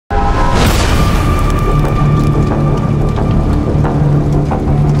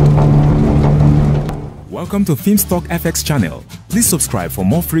Welcome to Filmstock FX channel. Please subscribe for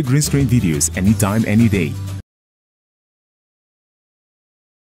more free green screen videos anytime, any day.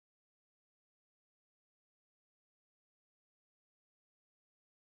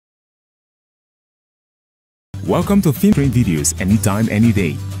 Welcome to Film Screen videos anytime, any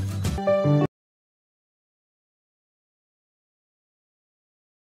day.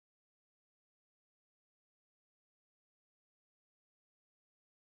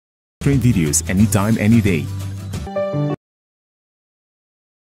 Screen videos anytime, any day.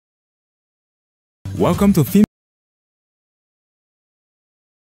 Welcome to Film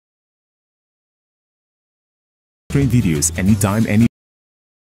Screen videos anytime, any.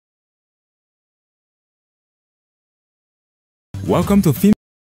 Welcome to Film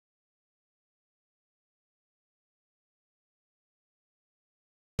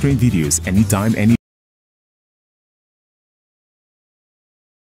Screen videos anytime, any.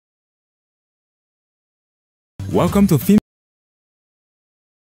 Welcome to Film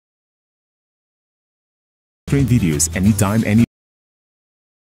Screen videos anytime, any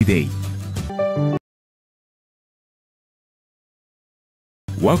day.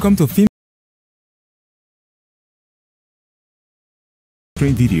 Welcome to Film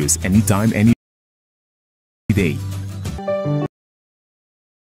Screen videos anytime, any day.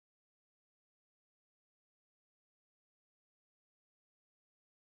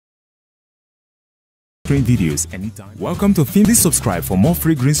 Screen videos anytime. Welcome to Film. Please subscribe for more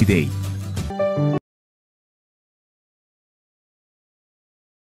free green today.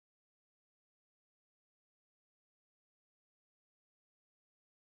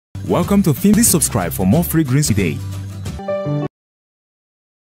 Welcome to Film. Please subscribe for more free green today.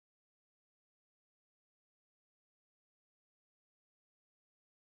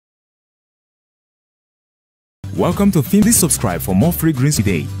 Welcome to Film. Please subscribe for more free green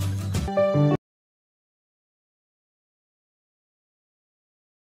today.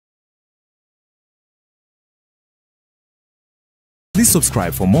 Please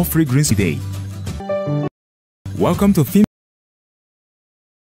subscribe for more free green today. Welcome to Film.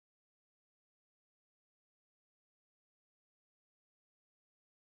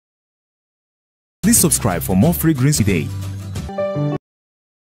 Please subscribe for more free green today.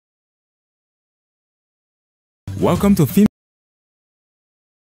 Welcome to Film.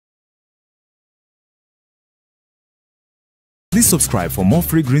 Please subscribe for more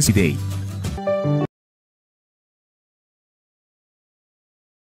free green today.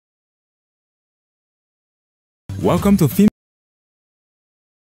 Welcome to Film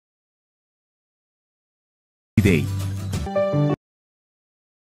today.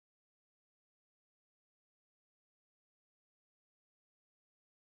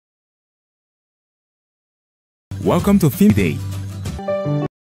 Welcome to Film Day.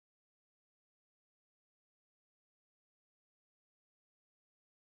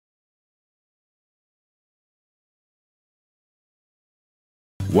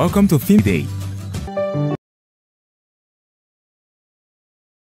 Welcome to Film Day.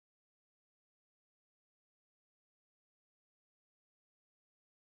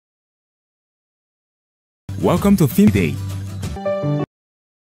 Welcome to Film Day.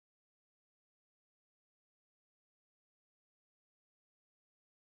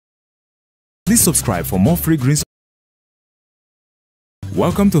 Please subscribe for more free green.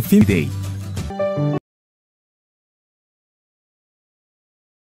 Welcome to Film Day.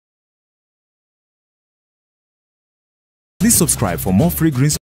 Please subscribe for more free green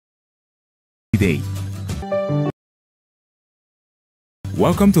day.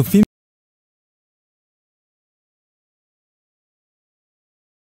 Welcome to Film.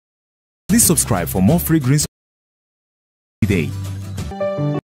 Please subscribe for more free green day.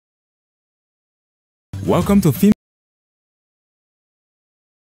 Welcome to Film.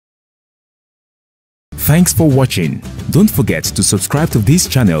 Thanks for watching. Don't forget to subscribe to this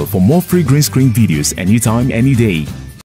channel for more free green screen videos anytime, any day.